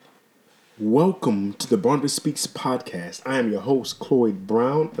Welcome to the Barnabas Speaks podcast. I am your host, Cloyd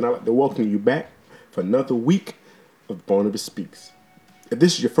Brown, and I'd like to welcome you back for another week of Barnabas Speaks. If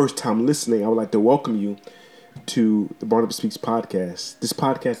this is your first time listening, I would like to welcome you to the Barnabas Speaks podcast. This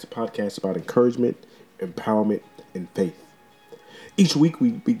podcast is a podcast about encouragement, empowerment, and faith. Each week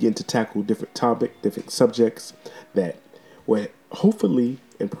we begin to tackle different subjects that will hopefully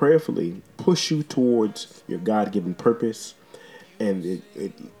and prayerfully push you towards your God-given purpose, and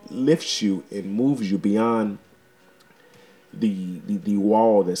it lifts you and moves you beyond the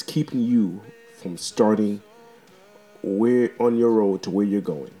wall that's keeping you from starting where on your road to where you're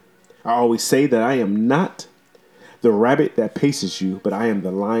going. I always say that I am not the rabbit that paces you, but I am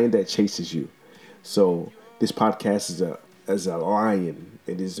the lion that chases you. So this podcast is a lion.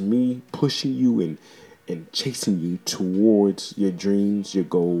 It is me pushing you and chasing you towards your dreams, your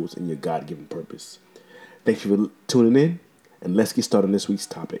goals, and your God-given purpose. Thank you for tuning in, and let's get started on this week's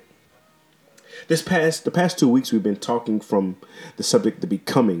topic. The past 2 weeks, we've been talking from the subject, The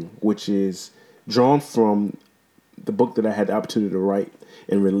Becoming, which is drawn from the book that I had the opportunity to write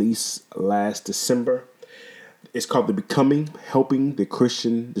and release last December. It's called The Becoming, Helping the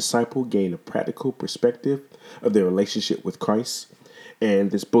Christian Disciple Gain a Practical Perspective of Their Relationship with Christ.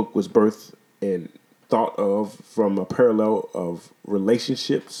 And this book was birthed and thought of from a parallel of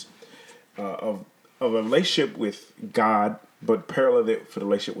relationships, of a relationship with God, but parallel it for the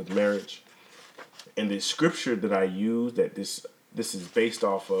relationship with marriage. And the scripture that I use that this is based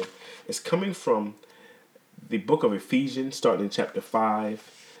off of is coming from the book of Ephesians, starting in chapter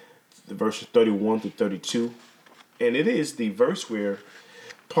 5, the verses 31 to 32. And it is the verse where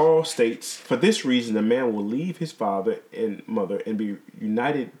Paul states, "For this reason, a man will leave his father and mother and be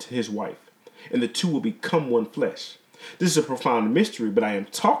united to his wife, and the two will become one flesh." This is a profound mystery, but I am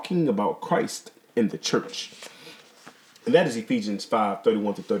talking about Christ and the church. And that is Ephesians 5,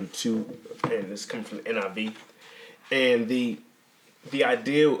 31 to 32. And this comes from the NIV. And the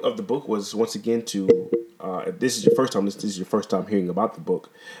idea of the book was, once again, to if this is your first time, this is your first time hearing about the book.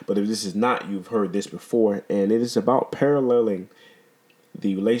 But if this is not, you've heard this before. And it is about paralleling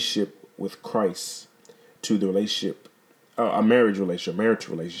the relationship with Christ to the relationship, a marital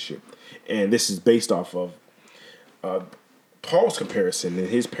relationship. And this is based off of Paul's comparison and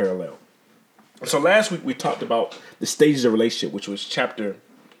his parallel. So last week we talked about the stages of relationship, which was chapter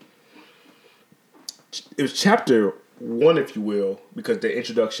 1, if you will, because the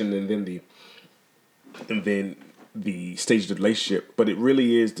introduction and then the stages of the relationship. But it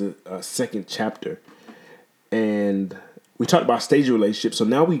really is the second chapter, and we talked about stage of relationship. So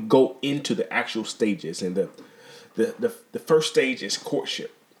now we go into the actual stages, and the first stage is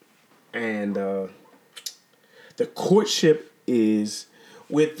courtship, and the courtship is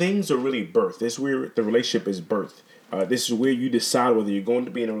where things are really birthed. This is where the relationship is birthed. This is where you decide whether you're going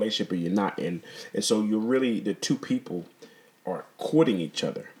to be in a relationship or you're not. And so you're really, the two people are courting each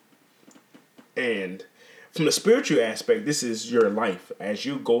other. And from the spiritual aspect, this is your life. As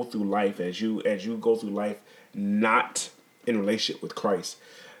you go through life, as you go through life not in relationship with Christ,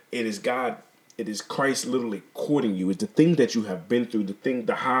 it is God. It is Christ literally courting you. It's the thing that you have been through,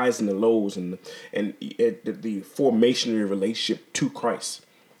 the highs and the lows, and the formation of your relationship to Christ.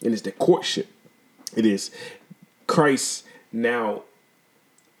 And it's the courtship. It is Christ now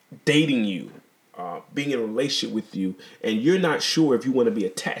dating you, being in a relationship with you, and you're not sure if you want to be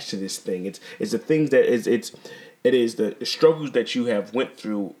attached to this thing. It's the things that it is the struggles that you have went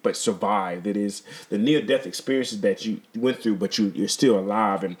through but survived. It is the near-death experiences that you went through but you're still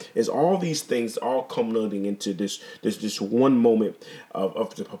alive. And it's all these things all culminating into this one moment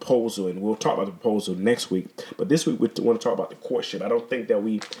of the proposal. And we'll talk about the proposal next week. But this week we want to talk about the courtship. I don't think that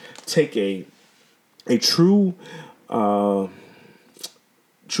we take a true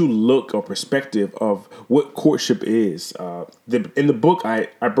look or perspective of what courtship is. In the book, I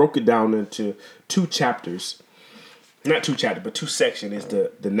broke it down into two chapters. Not two chapters, but two sections. Is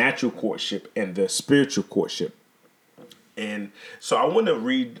the natural courtship and the spiritual courtship. And so I want to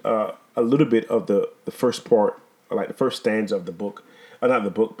read a little bit of the first part, like the first stanza of the book. Not the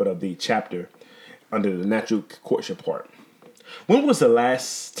book, but of the chapter under the natural courtship part. When was the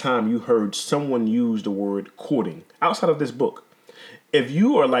last time you heard someone use the word courting outside of this book? If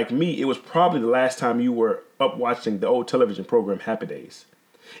you are like me, it was probably the last time you were up watching the old television program Happy Days.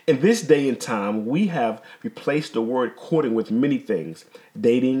 In this day and time, we have replaced the word courting with many things: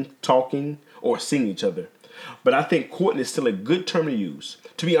 dating, talking, or seeing each other. But I think courting is still a good term to use.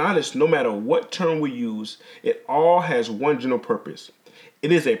 To be honest, no matter what term we use, it all has one general purpose.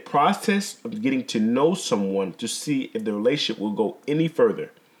 It is a process of getting to know someone to see if the relationship will go any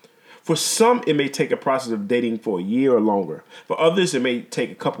further. For some, it may take a process of dating for a year or longer. For others, it may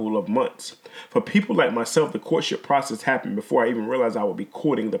take a couple of months. For people like myself, the courtship process happened before I even realized I would be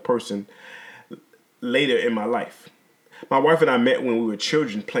courting the person later in my life. My wife and I met when we were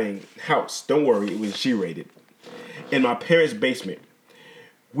children playing house. Don't worry, it was G-rated. In my parents' basement.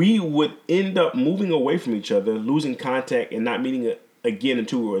 We would end up moving away from each other, losing contact, and not meeting again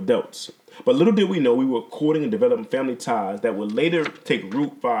until we were adults. But little did we know we were courting and developing family ties that would later take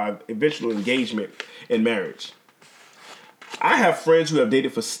root for our eventual engagement and marriage. I have friends who have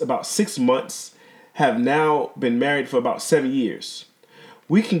dated for about 6 months, have now been married for about 7 years.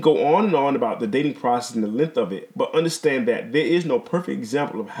 We can go on and on about the dating process and the length of it, but understand that there is no perfect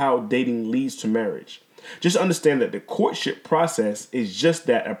example of how dating leads to marriage. Just understand that the courtship process is just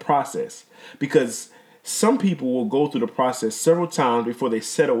that, a process, because some people will go through the process several times before they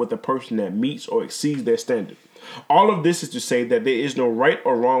settle with a person that meets or exceeds their standard. All of this is to say that there is no right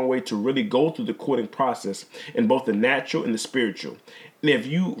or wrong way to really go through the courting process in both the natural and the spiritual. And if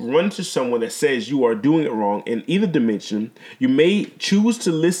you run into someone that says you are doing it wrong in either dimension, you may choose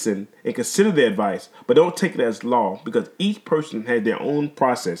to listen and consider their advice, but don't take it as law, because each person has their own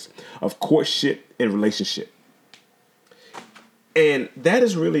process of courtship and relationship. And that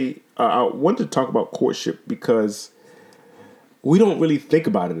is really, I wanted to talk about courtship because we don't really think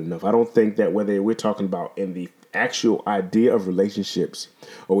about it enough. I don't think that whether we're talking about in the actual idea of relationships,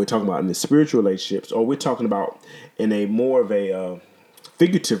 or we're talking about in the spiritual relationships, or we're talking about in a more of a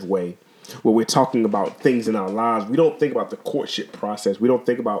figurative way, where we're talking about things in our lives, we don't think about the courtship process. We don't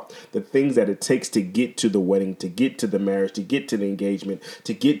think about the things that it takes to get to the wedding, to get to the marriage, to get to the engagement,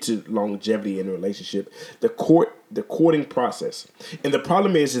 to get to longevity in a relationship, the courting process. And the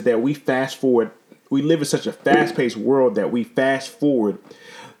problem is that we fast forward. We live in such a fast-paced world that we fast forward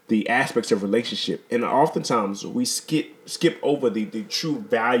the aspects of relationship, and oftentimes we skip over the true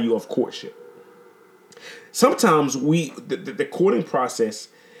value of courtship. Sometimes the courting process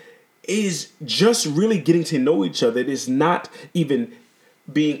is just really getting to know each other. It is not even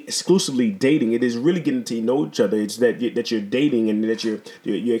being exclusively dating. It is really getting to know each other. It's that you're dating, and that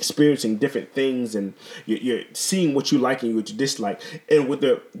you're experiencing different things, and you're seeing what you like and what you dislike. And with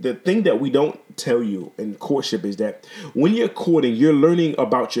the thing that we don't tell you in courtship is that when you're courting, you're learning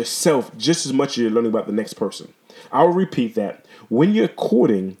about yourself just as much as you're learning about the next person. I'll repeat that. When you're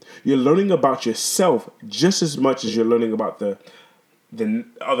courting, you're learning about yourself just as much as you're learning about the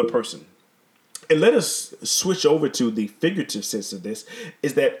other person. And let us switch over to the figurative sense of this,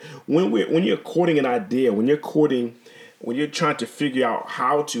 is that when you're courting an idea, when you're trying to figure out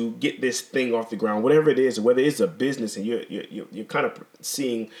how to get this thing off the ground, whatever it is, whether it's a business and you're kind of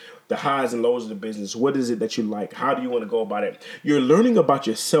seeing the highs and lows of the business, what is it that you like? How do you want to go about it? You're learning about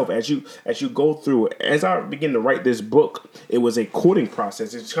yourself as you go through it. As I begin to write this book, it was a courting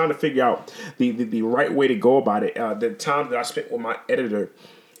process. It's trying to figure out the right way to go about it. The time that I spent with my editor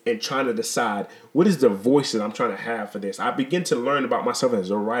and trying to decide what is the voice that I'm trying to have for this. I begin to learn about myself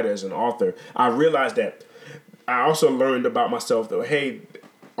as a writer, as an author. I realized that I also learned about myself that, hey,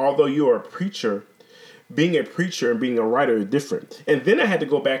 although you are a preacher, being a preacher and being a writer is different. And then I had to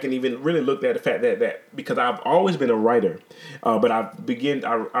go back and even really look at the fact that because I've always been a writer, but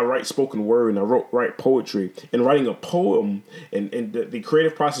I write spoken word and I write poetry. And writing a poem and the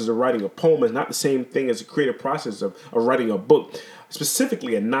creative process of writing a poem is not the same thing as the creative process of writing a book,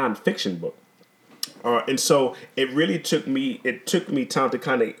 specifically a nonfiction book. And so it really took me time to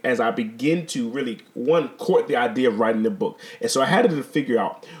kind of, as I begin to really, court the idea of writing the book. And so I had to figure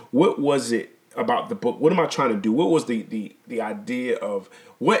out, what was it about the book? What am I trying to do? What was the idea of,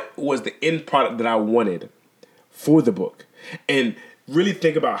 what was the end product that I wanted for the book? And really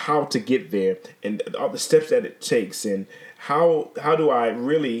think about how to get there and all the steps that it takes, and how do I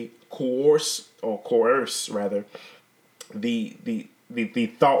really coerce rather the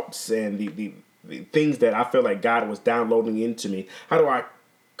thoughts and the things that I feel like God was downloading into me. How do I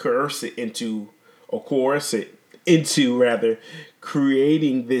coerce it into rather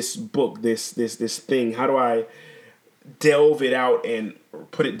creating this book, this thing? How do I delve it out and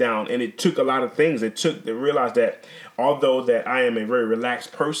put it down? And it took a lot of things. It took to realize that although that I am a very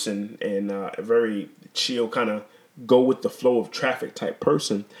relaxed person and a very chill, kind of go with the flow of traffic type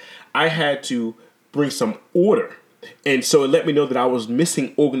person, I had to bring some order. And so it let me know that I was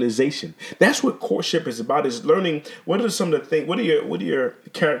missing organization. That's what courtship is about, is learning what are some of the things, what are your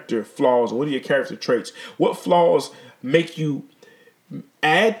character flaws, what are your character traits, what flaws make you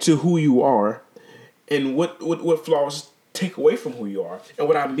add to who you are, and what flaws take away from who you are. And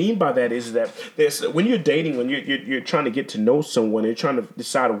what I mean by that is that when you're dating, when you're trying to get to know someone, you're trying to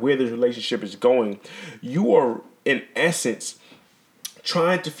decide where this relationship is going, you are in essence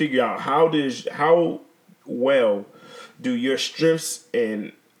trying to figure out how well do your strengths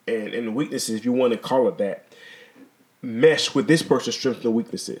and weaknesses, if you want to call it that, mesh with this person's strengths and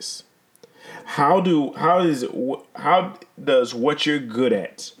weaknesses. How does what you're good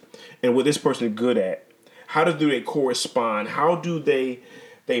at and what this person is good at, do they correspond? How do they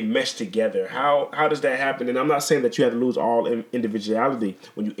mesh together? How does that happen? And I'm not saying that you have to lose all individuality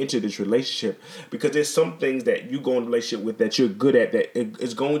when you enter this relationship, because there's some things that you go in a relationship with that you're good at that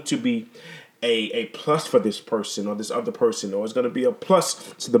is going to be a plus for this person or this other person, or it's going to be a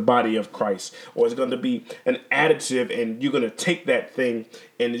plus to the body of Christ, or it's going to be an additive, and you're going to take that thing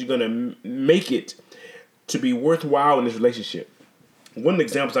and you're going to make it to be worthwhile in this relationship. One of the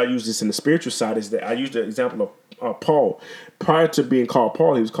examples I use this in the spiritual side is that I use the example of Paul. Prior to being called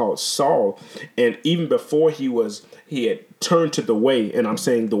Paul, he was called Saul, and even before he had turned to the way, and I'm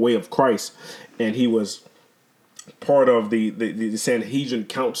saying the way of Christ, and he was part of the Sanhedrin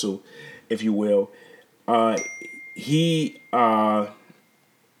Council, if you will. He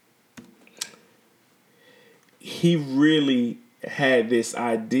really had this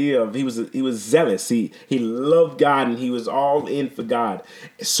idea of he was zealous. He loved God, and he was all in for God.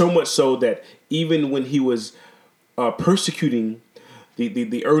 So much so that even when he was persecuting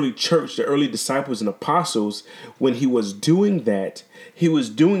the early church, the early disciples and apostles, when he was doing that, he was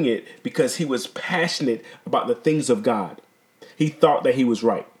doing it because he was passionate about the things of God. He thought that he was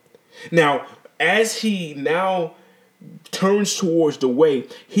right. Now, as he now turns towards the way,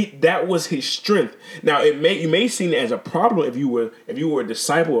 that was his strength. Now, you may see it as a problem if you were a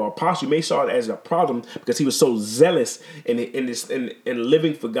disciple or apostle. You may saw it as a problem because he was so zealous in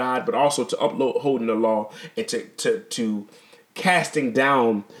living for God, but also to upholding the law and to casting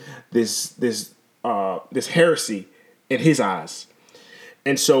down this heresy in his eyes.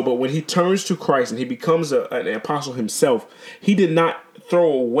 And so, but when he turns to Christ and he becomes an apostle himself, he did not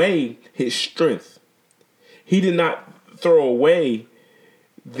throw away his strength. He did not throw away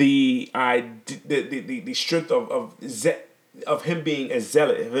the strength of him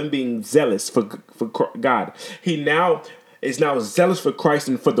being zealous for God. He is now zealous for Christ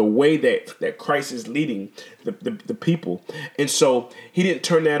and for the way that Christ is leading the people. And so he didn't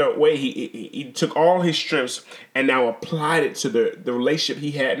turn that away. He took all his strengths and now applied it to the relationship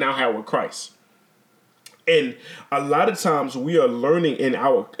he now had with Christ. And a lot of times we are learning in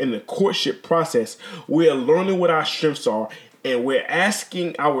the courtship process, we are learning what our strengths are, and we're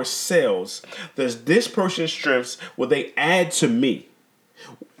asking ourselves, does this person's strengths, will they add to me?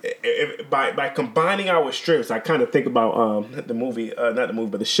 By combining our strengths, I kind of think about not the movie,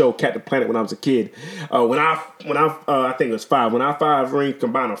 but the show Captain Planet when I was a kid. I think it was 5. When our 5 rings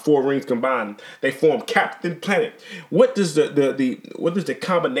combine or 4 rings combine, they form Captain Planet. What does the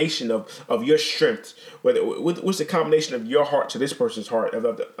combination of your strengths? What's the combination of your heart to this person's heart,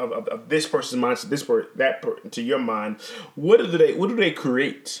 of this person's mind to to your mind? What do they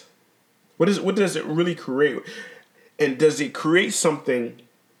create? What does it really create? And does it create something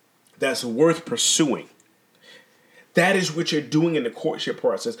that's worth pursuing? That is what you're doing in the courtship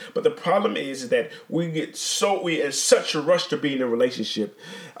process. But the problem is that we in such a rush to be in a relationship.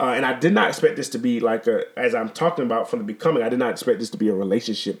 And I did not expect this to be as I'm talking about from the becoming, I did not expect this to be a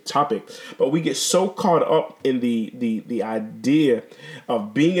relationship topic. But we get so caught up in the idea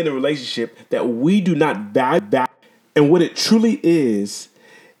of being in a relationship that we do not value that. And what it truly is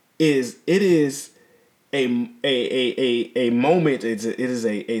a moment. It is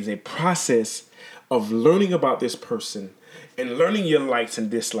a process of learning about this person and learning your likes and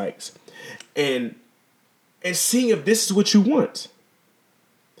dislikes and seeing if this is what you want.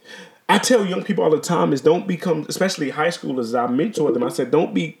 I tell young people all the time is don't become, especially high schoolers, I mentor them. I said,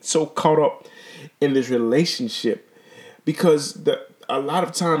 don't be so caught up in this relationship because a lot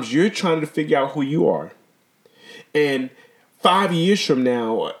of times you're trying to figure out who you are. And 5 years from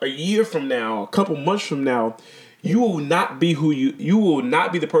now, a year from now, a couple months from now, you will not be you will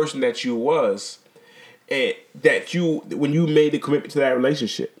not be the person that you was when you made the commitment to that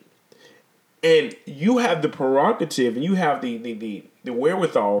relationship. And you have the prerogative and you have the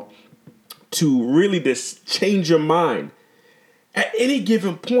wherewithal to really just change your mind at any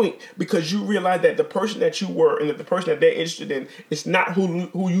given point, because you realize that the person that you were and that the person that they're interested in is not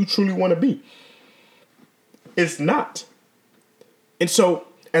who you truly want to be. It's not. And so,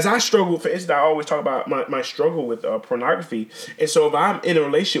 as I struggle, for instance, I always talk about my struggle with pornography. And so, if I'm in a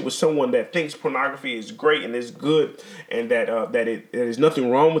relationship with someone that thinks pornography is great and is good, and that there's nothing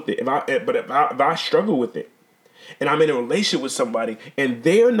wrong with it, if I struggle with it, and I'm in a relationship with somebody, and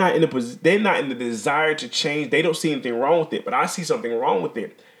they're not in the desire to change, they don't see anything wrong with it, but I see something wrong with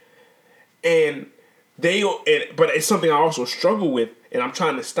it, but it's something I also struggle with. and I'm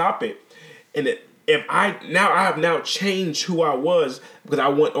trying to stop it. And if I have now changed who I was because I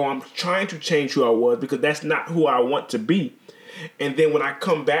want, or I'm trying to change who I was because that's not who I want to be. And then when I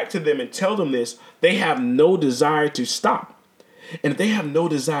come back to them and tell them this, they have no desire to stop. And if they have no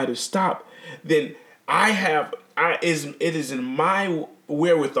desire to stop, then it is in my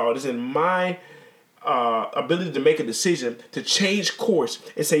wherewithal, it is in my ability to make a decision to change course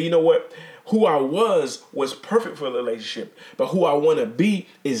and say, you know what? Who I was perfect for the relationship, but who I want to be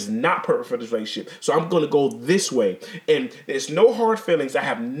is not perfect for this relationship. So I'm going to go this way. And there's no hard feelings. I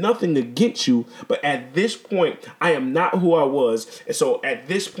have nothing against you, but at this point, I am not who I was. And so at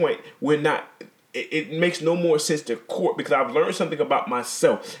this point, we're not. It makes no more sense to court because I've learned something about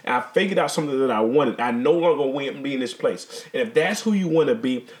myself. And I figured out something that I wanted. I no longer want to be in this place. And if that's who you want to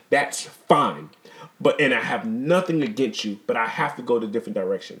be, that's fine. And I have nothing against you, but I have to go to a different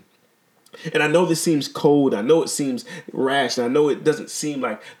direction. And I know this seems cold. I know it seems rash. And I know it doesn't seem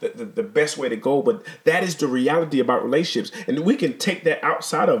like the best way to go. But that is the reality about relationships. And we can take that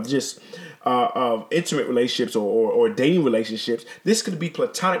outside of just of intimate relationships or dating relationships. This could be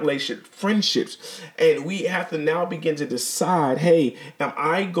platonic relationships, friendships. And we have to now begin to decide, hey, am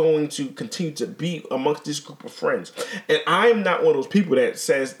I going to continue to be amongst this group of friends? And I'm not one of those people that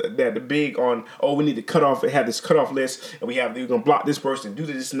says that they're big on, oh, we need to cut off, have this cutoff list, and we're going to block this person, do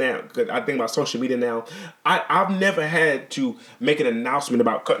this now. Because I think about social media now. I've never had to make an announcement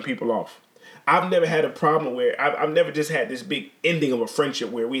about cutting people off. I've never had a problem where I've never just had this big ending of a friendship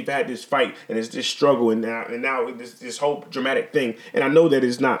where we've had this fight and it's this struggle and now this whole dramatic thing. And I know that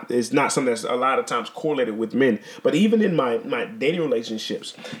it's not something that's a lot of times correlated with men. But even in my dating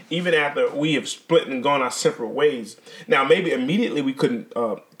relationships, even after we have split and gone our separate ways, now maybe immediately we couldn't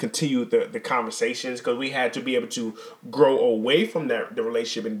continue the conversations because we had to be able to grow away from the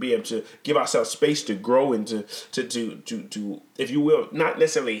relationship and be able to give ourselves space to grow and to if you will, not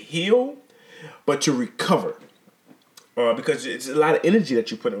necessarily heal, but to recover. Because it's a lot of energy that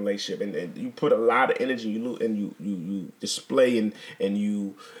you put in a relationship, and you put a lot of energy, you display and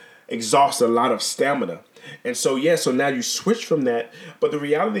you exhaust a lot of stamina. And so now you switch from that. But the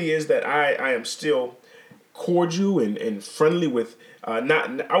reality is that I am still cordial and friendly with I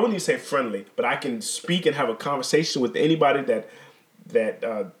wouldn't even say friendly, but I can speak and have a conversation with anybody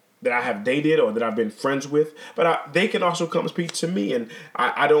that I have dated or that I've been friends with, but they can also come and speak to me, and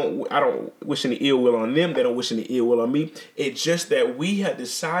I don't wish any ill will on them. They don't wish any ill will on me. It's just that we had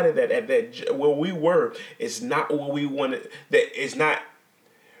decided that at that where we were is not where we wanted. That is not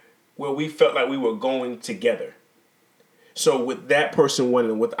where we felt like we were going together. So with that person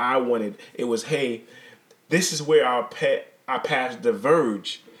wanted and what I wanted, it was, hey, this is where our paths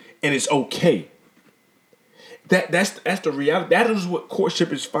diverge, and it's okay. That's the reality. That is what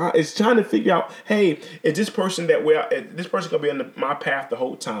courtship is. It's trying to figure out, hey, is this person gonna be on my path the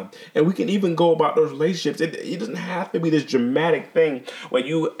whole time? And we can even go about those relationships. It doesn't have to be this dramatic thing where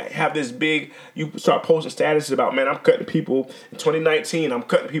you have this big. You start posting statuses about, man, I'm cutting people in 2019. I'm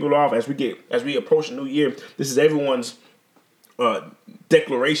cutting people off as we approach the new year. This is everyone's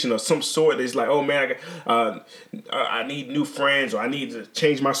declaration of some sort. It's like, oh man, I need new friends, or I need to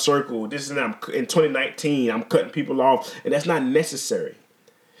change my circle. This and that. In 2019, I'm cutting people off, and that's not necessary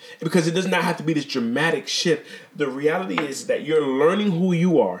because it does not have to be this dramatic shift. The reality is that you're learning who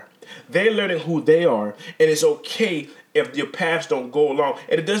you are. They're learning who they are, and it's okay if your paths don't go along.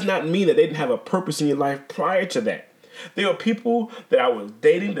 And it does not mean that they didn't have a purpose in your life prior to that. There are people that I was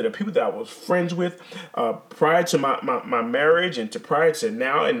dating, there are people that I was friends with prior to my marriage and prior to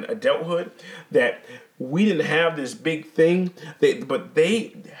now in adulthood that we didn't have this big thing, but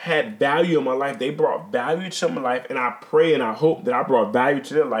they had value in my life. They brought value to my life, and I pray and I hope that I brought value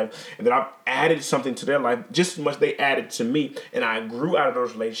to their life and that I've added something to their life just as much as they added to me, and I grew out of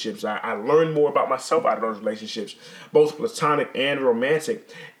those relationships. I learned more about myself out of those relationships, both platonic and romantic,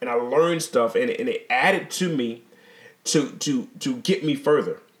 and I learned stuff, and it added to me to get me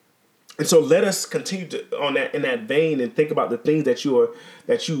further. And so let us continue in that vein and think about the things that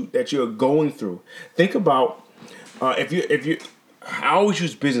you're going through. Think about if you I always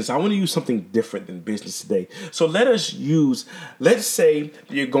use business. I want to use something different than business today. So let's say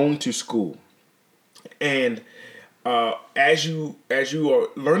you're going to school, and as you are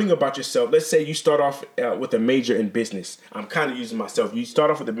learning about yourself, let's say you start off with a major in business. I'm kind of using myself. You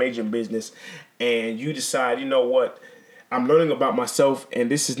start off with a major in business, and you decide, you know what, I'm learning about myself, and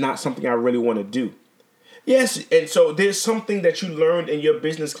this is not something I really want to do. Yes, and so there's something that you learned in your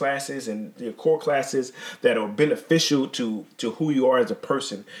business classes and your core classes that are beneficial to who you are as a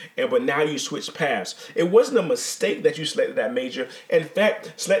person. And but now you switch paths. It wasn't a mistake that you selected that major. In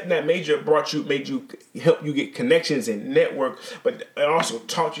fact, selecting that major made you help you get connections and network, but it also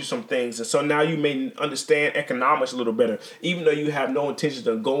taught you some things. And so now you may understand economics a little better, even though you have no intentions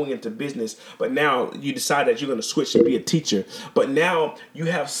of going into business. But now you decide that you're going to switch and be a teacher. But now you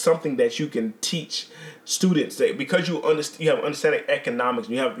have something that you can teach students that because you have understanding of economics,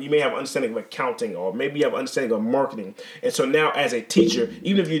 you may have understanding of accounting, or maybe you have understanding of marketing. And so now as a teacher,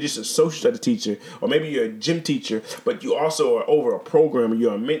 even if you're just a social study teacher, or maybe you're a gym teacher, but you also are over a program, or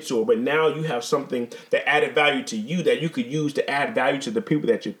you're a mentor, but now you have something that added value to you that you could use to add value to the people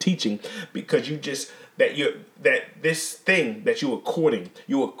that you're teaching, because you just that this thing that you were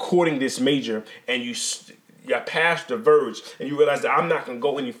courting this major, and your paths diverge, and you realize that I'm not going to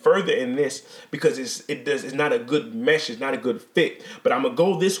go any further in this because it's not a good mesh, it's not a good fit. But I'm gonna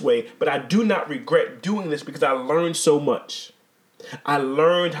go this way. But I do not regret doing this because I learned so much. I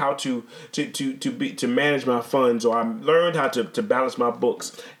learned how to manage my funds, or I learned how to balance my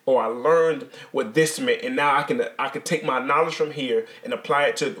books, or I learned what this meant, and now I can take my knowledge from here and apply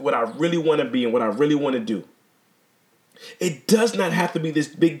it to what I really want to be and what I really want to do. It does not have to be this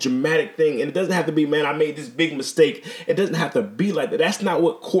big dramatic thing, and it doesn't have to be, man, I made this big mistake. It doesn't have to be like that. That's not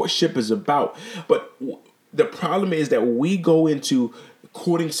what courtship is about. But the problem is that we go into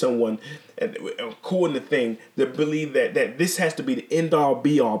courting someone and courting the thing to believe that this has to be the end all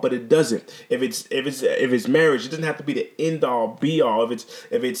be all, but it doesn't. If it's marriage, it doesn't have to be the end all be all. Or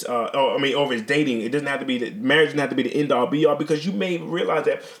if it's dating, it doesn't have to be marriage doesn't have to be the end all be all, because you may realize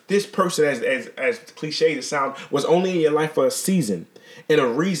that this person, as cliche to sound, was only in your life for a season and a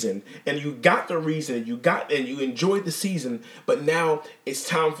reason, and you got the reason, and you enjoyed the season, but now it's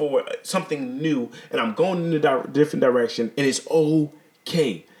time for something new, and I'm going in a different direction, and it's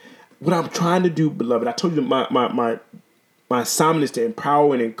okay. What I'm trying to do, beloved, I told you my assignment is to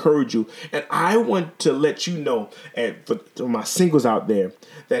empower and encourage you. And I want to let you know, and for my singles out there,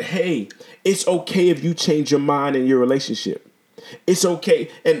 that, hey, it's okay if you change your mind in your relationship. It's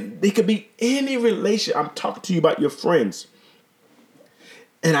okay. And it could be any relationship. I'm talking to you about your friends.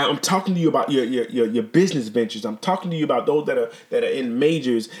 And I'm talking to you about your business ventures. I'm talking to you about those that are in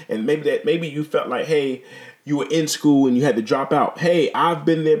majors, and maybe you felt like, hey, you were in school and you had to drop out. Hey, I've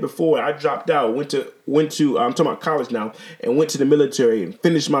been there before. I dropped out, went to I'm talking about college now, and went to the military and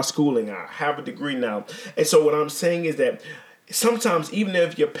finished my schooling. I have a degree now. And so what I'm saying is that sometimes, even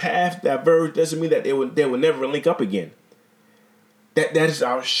if your path diverge, doesn't mean that they will never link up again. That is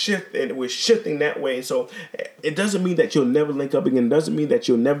our shift, and we're shifting that way. So it doesn't mean that you'll never link up again. It doesn't mean that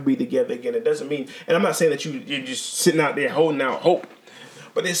you'll never be together again. It doesn't mean, and I'm not saying that you're just sitting out there holding out hope,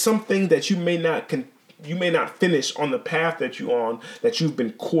 but there's something that you may not finish on the path that you're on, that you've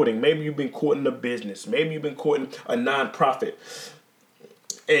been courting. Maybe you've been courting a business. Maybe you've been courting a nonprofit.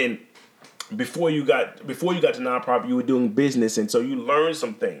 And before you got to nonprofit, you were doing business, and so you learned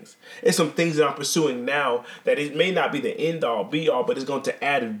some things. There's some things that I'm pursuing now that it may not be the end all be all, but it's going to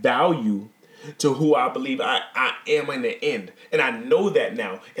add value to who I believe I am in the end. And I know that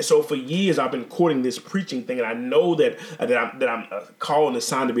now. And so for years I've been courting this preaching thing, and I know that I'm called and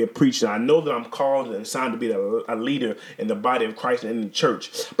assigned to be a preacher. I know that I'm called and assigned to be a leader in the body of Christ and in the church.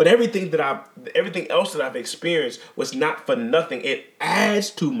 But everything else that I've experienced was not for nothing. It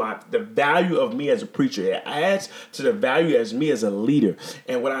adds to the value of me as a preacher. It adds to the value as me as a leader.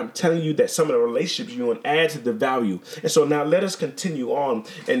 And what I'm telling you, that some of the relationships you're going to add to the value. And so now let us continue on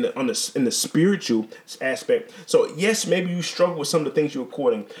in the spiritual aspect. So yes, maybe you struggle with some of the things you were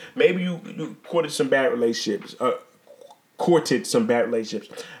courting. Maybe you courted some bad relationships.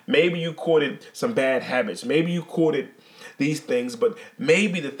 Maybe you courted some bad habits. Maybe you courted these things, but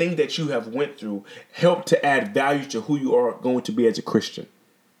maybe the thing that you have went through helped to add value to who you are going to be as a Christian.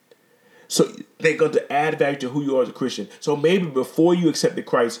 So they're going to add value to who you are as a Christian. So maybe before you accepted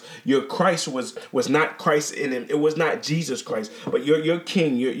Christ, your Christ was not Christ in him. It was not Jesus Christ, but your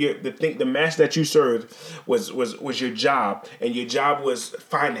King, the master that you served was your job, and your job was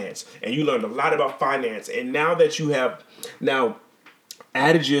finance, and you learned a lot about finance. And now that you have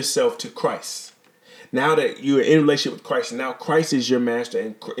added yourself to Christ, now that you're in relationship with Christ, and now Christ is your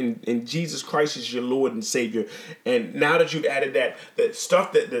master, and Jesus Christ is your Lord and Savior, and now that you've added that, the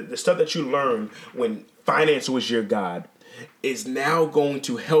stuff that you learned when finance was your God, is now going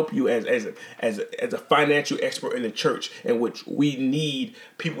to help you as a financial expert in the church, in which we need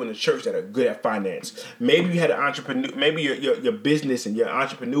people in the church that are good at finance. Maybe you had an entrepreneur, maybe your business and your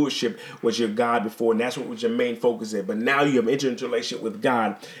entrepreneurship was your God before, and that's what was your main focus in. But now you have entered into a relationship with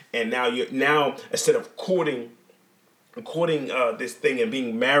God, and now instead of courting this thing and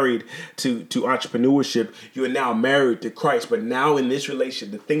being married to entrepreneurship, you are now married to Christ. But now in this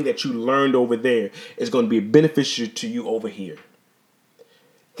relationship, the thing that you learned over there is going to be beneficial to you over here.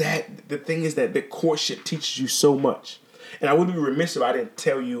 That the thing is that the courtship teaches you so much. And I would be remiss if I didn't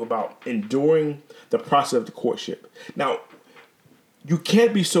tell you about enduring the process of the courtship. Now, you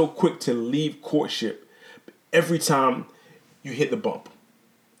can't be so quick to leave courtship every time you hit the bump.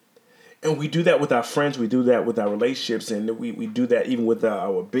 And we do that with our friends, we do that with our relationships, and we do that even with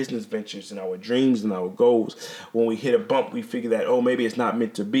our business ventures and our dreams and our goals. When we hit a bump, we figure that, oh, maybe it's not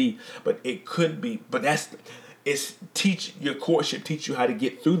meant to be, but it could be. But your courtship teach you how to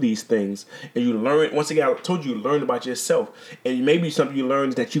get through these things. And you learn, once again, I told you learn about yourself. And maybe something you learn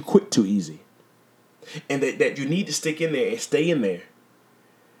is that you quit too easy. And that you need to stick in there and stay in there.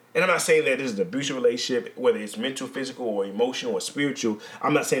 And I'm not saying that this is an abusive relationship, whether it's mental, physical, or emotional, or spiritual.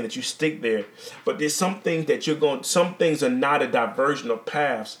 I'm not saying that you stick there. But there's some things that some things are not a diversion of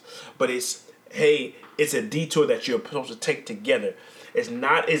paths, but it's a detour that you're supposed to take together. It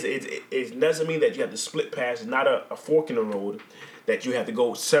doesn't mean that you have to split paths. It's not a fork in the road that you have to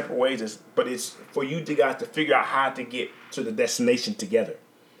go separate ways. But it's for you guys to figure out how to get to the destination together.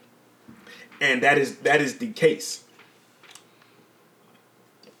 And that is the case.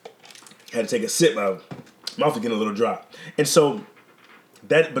 Had to take a sip. My mouth is getting a little dry. And so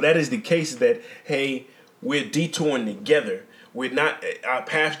that is the case that, hey, we're detouring together. Our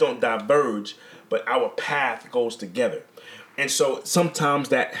paths don't diverge, but our path goes together. And so sometimes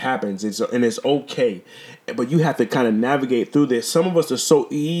that happens, and it's okay. But you have to kind of navigate through this. Some of us are so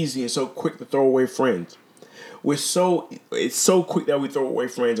easy and so quick to throw away friends. It's so quick that we throw away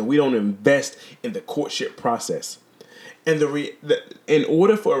friends, and we don't invest in the courtship process. And in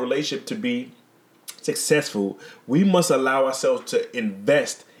order for a relationship to be successful, we must allow ourselves to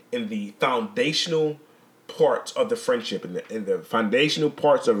invest in the foundational parts of the friendship and the foundational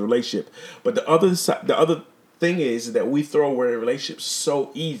parts of the relationship. But the other thing is that we throw away relationships so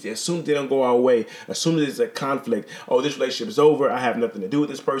easy. As soon as they don't go our way, as soon as there's a conflict, oh, this relationship is over. I have nothing to do with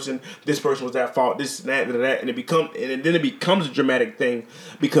this person. This person was at fault. This and that and that, and then it becomes a dramatic thing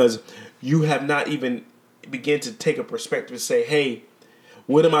because you have not even begin to take a perspective and say, hey,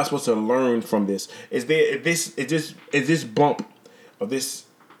 what am I supposed to learn from this? Is this bump or this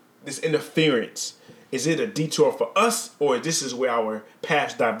interference, is it a detour for us, or this is where our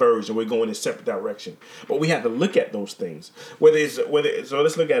paths diverge and we're going in a separate direction? But we have to look at those things. So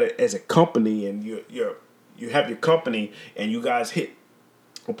let's look at it as a company, and you have your company, and you guys hit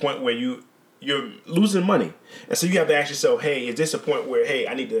a point where you're losing money, and so you have to ask yourself, hey, is this a point where, hey,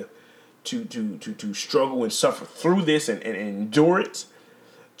 I need to struggle and suffer through this and endure it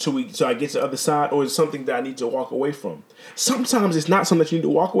so I get to the other side, or is it something that I need to walk away from? Sometimes it's not something that you need to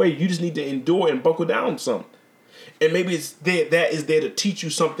walk away. You just need to endure and buckle down some. And maybe that is there to teach you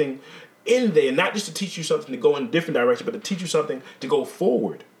something in there, not just to teach you something to go in a different direction, but to teach you something to go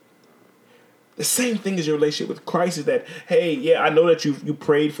forward. The same thing as your relationship with Christ is that, hey, yeah, I know that you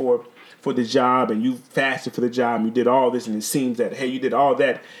prayed for the job, and you fasted for the job, and you did all this, and it seems that, hey, you did all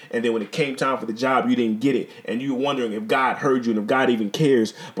that, and then when it came time for the job, you didn't get it, and you were wondering if God heard you and if God even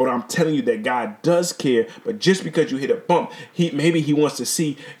cares. But I'm telling you that God does care, but just because you hit a bump, maybe he wants to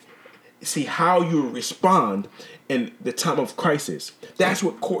see how you respond in the time of crisis. That's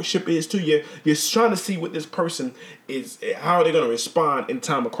what courtship is too. You're trying to see what this person is, how they're going to respond in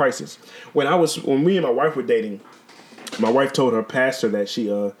time of crisis. When me and my wife were dating, my wife told her pastor that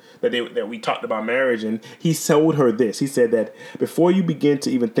that we talked about marriage, and he told her this. He said that before you begin to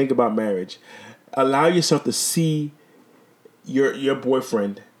even think about marriage, allow yourself to see your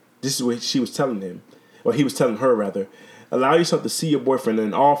boyfriend. This is what she was telling him, or he was telling her rather. Allow yourself to see your boyfriend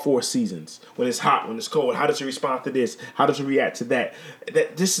in all four seasons. When it's hot, when it's cold, how does he respond to this? How does he react to that?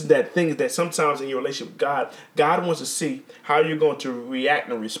 This is that thing that sometimes in your relationship with God wants to see how you're going to react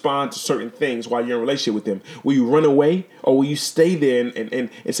and respond to certain things while you're in a relationship with him. Will you run away, or will you stay there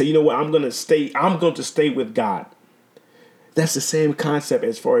and say, you know what, I'm going to stay with God? That's the same concept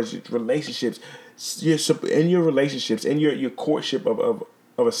as far as relationships. In your relationships, in your courtship of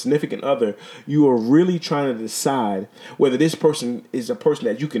a significant other, you are really trying to decide whether this person is a person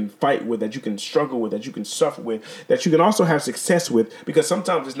that you can fight with, that you can struggle with, that you can suffer with, that you can also have success with. Because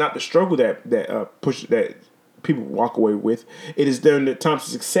sometimes it's not the struggle that people walk away with; it is during the times of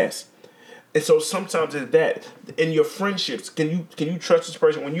success. And so sometimes it's that in your friendships, can you trust this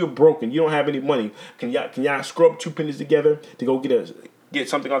person when you're broken, you don't have any money? Can y'all scrub two pennies together to go get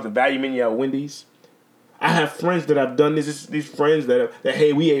something off the value menu at Wendy's? I have friends that have done this. These friends that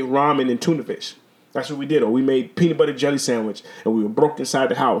hey, we ate ramen and tuna fish. That's what we did. Or we made peanut butter jelly sandwich and we were broke inside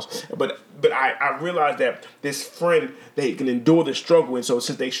the house. But I realized that this friend, they can endure the struggle, and so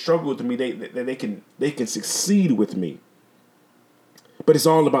since they struggle with me, they can succeed with me. But it's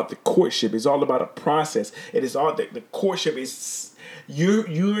all about the courtship. It's all about a process. It is all the courtship is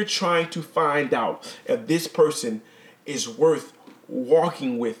you're trying to find out if this person is worth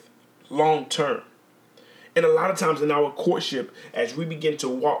walking with long term. And a lot of times in our courtship, as we begin to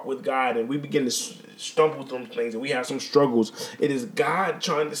walk with God and we begin to stumble through things and we have some struggles, it is God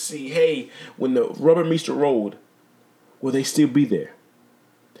trying to see, hey, when the rubber meets the road, will they still be there?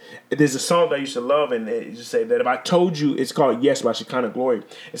 There's a song that I used to love, and it used to say that if I told you, it's called Yes by Shekinah Glory.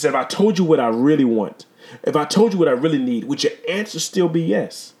 It said, if I told you what I really want, if I told you what I really need, would your answer still be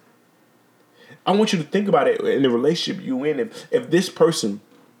yes? I want you to think about it in the relationship you're in. If this person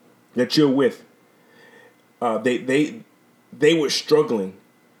that you're with, they were struggling,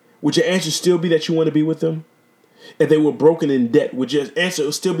 would your answer still be that you want to be with them? If they were broken in debt, would your answer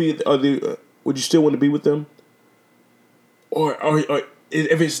still be, would you still want to be with them? Or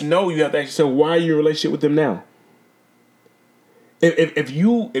if it's no, you have to ask yourself, why are you in a relationship with them now? If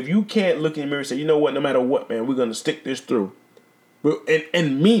you can't look in the mirror and say, you know what, no matter what, man, we're gonna stick this through,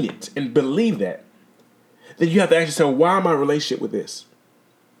 and mean it and believe that, then you have to ask yourself, why am I in a relationship with this?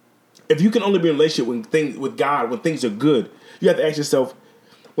 If you can only be in a relationship with God when things are good, you have to ask yourself,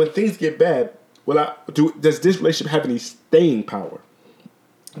 when things get bad, does this relationship have any staying power?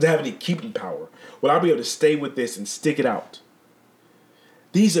 Does it have any keeping power? Will I be able to stay with this and stick it out?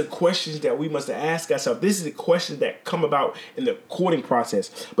 These are questions that we must ask ourselves. This is the questions that come about in the courting process.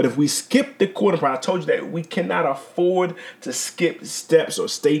 But if we skip the courting process, I told you that we cannot afford to skip steps or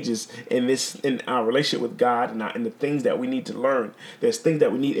stages in our relationship with God and in the things that we need to learn. There's things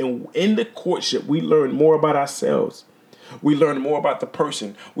that we need. And in the courtship, we learn more about ourselves. We learn more about the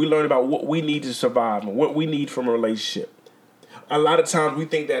person. We learn about what we need to survive and what we need from a relationship. A lot of times we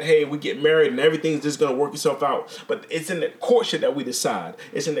think that, hey, we get married and everything's just going to work itself out. But it's in the courtship that we decide.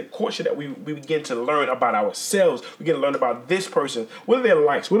 It's in the courtship that we begin to learn about ourselves. We begin to learn about this person. What are their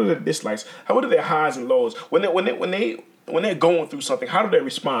likes? What are their dislikes? What are their highs and lows? When they're going through something, how do they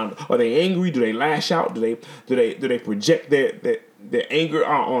respond? Are they angry? Do they lash out? Do they project their anger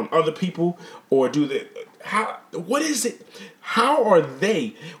on other people? Or what is it? How are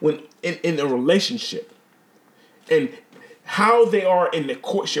they when in a relationship? And how they are in the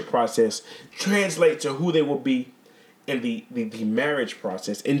courtship process translate to who they will be in the marriage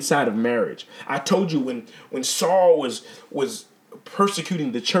process, inside of marriage. I told you when Saul was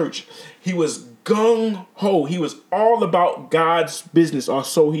persecuting the church, he was gung-ho. He was all about God's business, or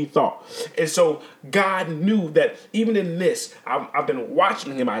so he thought. And so God knew that even in this, I've been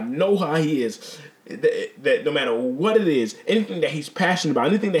watching him. I know how he is. That no matter what it is, anything that he's passionate about,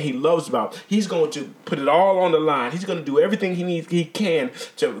 anything that he loves about, he's going to put it all on the line. He's going to do everything he can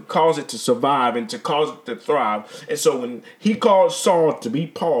to cause it to survive and to cause it to thrive. And so when he called Saul to be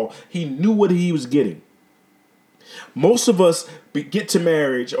Paul, he knew what he was getting. Most of us get to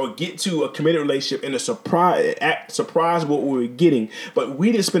marriage or get to a committed relationship in a surprise what we're getting, but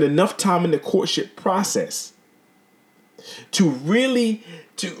we didn't spend enough time in the courtship process to really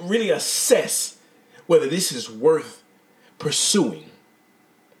assess whether this is worth pursuing.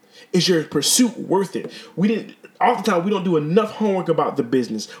 Is your pursuit worth it? Oftentimes we don't do enough homework about the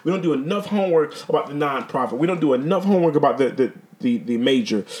business. We don't do enough homework about the nonprofit. We don't do enough homework about the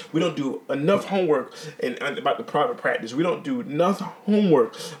major. We don't do enough homework about the private practice. We don't do enough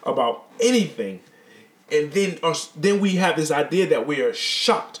homework about anything. And then we have this idea that we are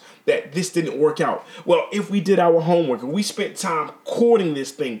shocked that this didn't work out. Well, if we did our homework and we spent time courting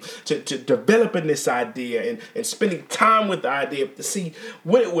this thing, to developing this idea and spending time with the idea to see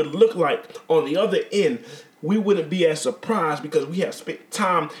what it would look like on the other end, we wouldn't be as surprised because we have spent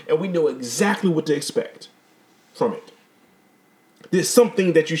time and we know exactly what to expect from it. There's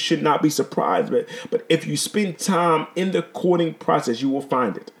something that you should not be surprised with, but if you spend time in the courting process, you will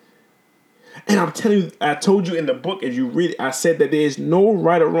find it. And I'm telling you, I told you in the book, as you read it, I said that there is no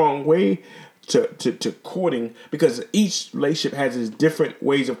right or wrong way to courting because each relationship has its different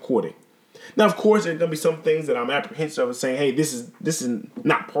ways of courting. Now, of course, there's going to be some things that I'm apprehensive of saying, hey, this is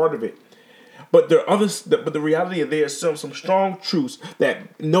not part of it. But there are others. But the reality is there are some strong truths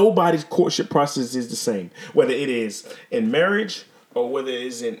that nobody's courtship process is the same, whether it is in marriage or whether it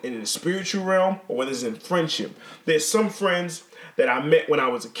is in the spiritual realm or whether it's in friendship. There's some friends that I met when I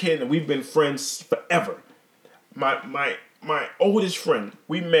was a kid, and we've been friends forever. My oldest friend,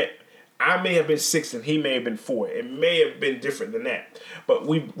 we met. I may have been 6 and he may have been 4. It may have been different than that. But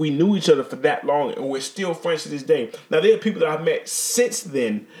we knew each other for that long, and we're still friends to this day. Now, there are people that I've met since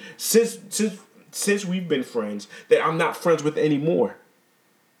then, since we've been friends, that I'm not friends with anymore.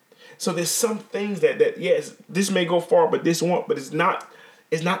 So there's some things that yes, this may go far, but this won't. But it's not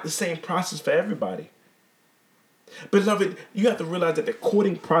the same process for everybody. Beloved, you have to realize that the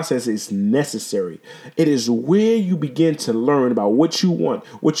courting process is necessary. It is where you begin to learn about what you want,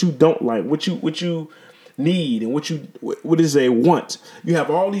 what you don't like, what you need, and what is a want. You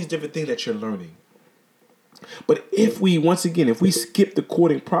have all these different things that you're learning. But if we skip the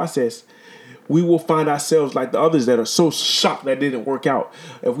courting process, we will find ourselves like the others that are so shocked that it didn't work out.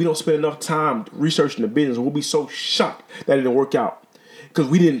 If we don't spend enough time researching the business, we'll be so shocked that it didn't work out. Because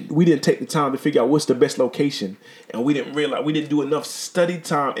we didn't take the time to figure out what's the best location, and we didn't do enough study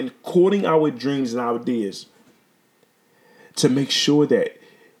time in courting our dreams and our ideas to make sure that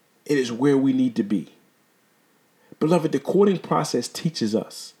it is where we need to be. Beloved, the courting process teaches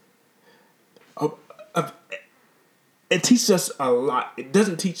us. It teaches us a lot. It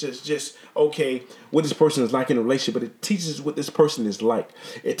doesn't teach us just, okay, what this person is like in a relationship, but it teaches us what this person is like.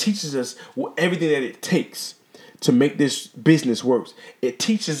 It teaches us everything that it takes to make this business work. It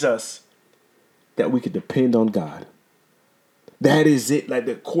teaches us that we can depend on God. That is it. Like,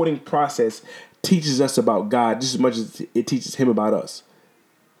 the courting process teaches us about God just as much as it teaches him about us.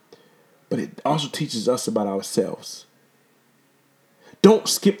 But it also teaches us about ourselves. Don't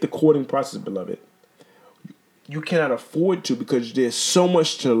skip the courting process, beloved. You cannot afford to, because there's so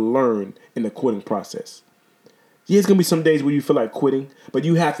much to learn in the courting process. Yeah, there's going to be some days where you feel like quitting, but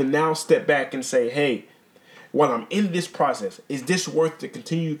you have to now step back and say, hey, while I'm in this process, is this worth to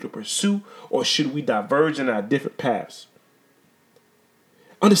continue to pursue, or should we diverge in our different paths?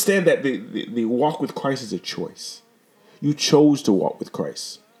 Understand that the walk with Christ is a choice. You chose to walk with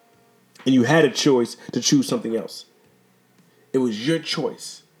Christ, and you had a choice to choose something else. It was your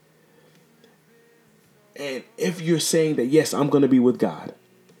choice. And if you're saying that, yes, I'm going to be with God,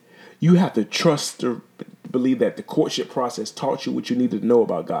 you have to trust to believe that the courtship process taught you what you need to know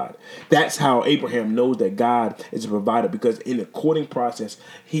about God. That's how Abraham knows that God is a provider, because in the courting process,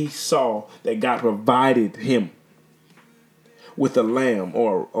 he saw that God provided him with a lamb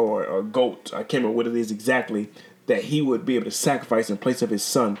or a goat. I can't remember what it is exactly, that he would be able to sacrifice in place of his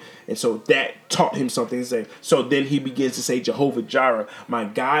son. And so that taught him something. So then he begins to say, Jehovah Jireh, my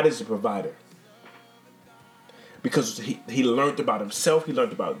God is a provider. Because he learned about himself, he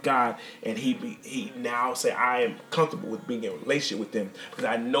learned about God, and he now say, I am comfortable with being in a relationship with him because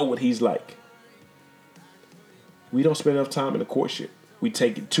I know what he's like. We don't spend enough time in the courtship. We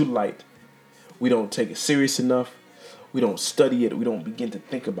take it too light. We don't take it serious enough. We don't study it. We don't begin to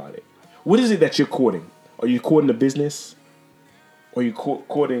think about it. What is it that you're courting? Are you courting a business? Are you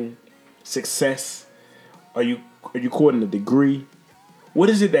courting success? Are you courting a degree?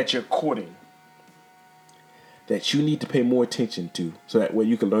 What is it that you're courting that you need to pay more attention to, so that way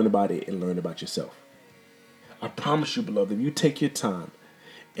you can learn about it and learn about yourself? I promise you, beloved, if you take your time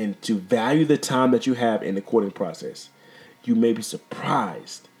and to value the time that you have in the courting process, you may be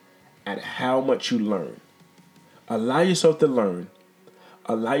surprised at how much you learn. Allow yourself to learn.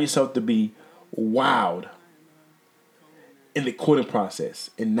 Allow yourself to be wowed in the courting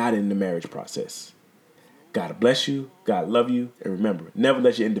process and not in the marriage process. God bless you. God love you. And remember, never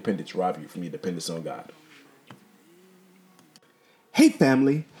let your independence rob you from your dependence on God. Hey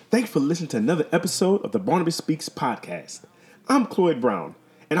family, thanks for listening to another episode of the Barnabas Speaks podcast. I'm Cloyd Brown,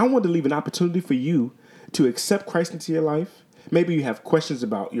 and I want to leave an opportunity for you to accept Christ into your life. Maybe you have questions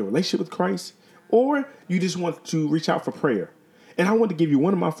about your relationship with Christ, or you just want to reach out for prayer. And I want to give you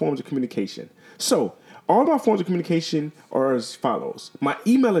one of my forms of communication. So, all my forms of communication are as follows. My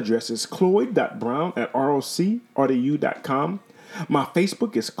email address is cloyd.brown@rocrdu.com. My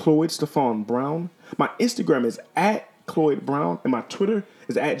Facebook is Cloyd Stefan Brown. My Instagram is @Cloyd Brown, and my Twitter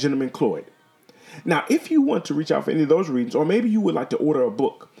is @GentlemanCloyd. Now, if you want to reach out for any of those reasons, or maybe you would like to order a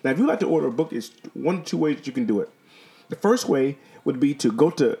book. Now, if you would like to order a book, it's one of two ways that you can do it. The first way would be to go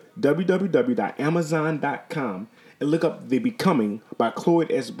to www.amazon.com and look up The Becoming by Cloyd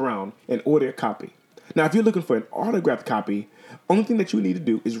S. Brown and order a copy. Now, if you're looking for an autographed copy, only thing that you need to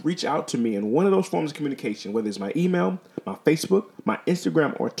do is reach out to me in one of those forms of communication, whether it's my email, my Facebook, my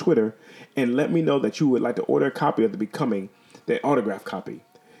Instagram, or Twitter, and let me know that you would like to order a copy of The Becoming, the autographed copy.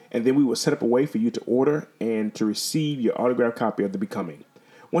 And then we will set up a way for you to order and to receive your autographed copy of The Becoming.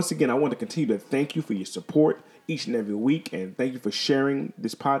 Once again, I want to continue to thank you for your support each and every week, and thank you for sharing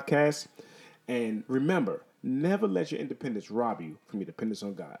this podcast. And remember, Never let your independence rob you from your dependence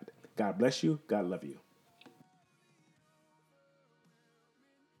on God. God bless you. God love you.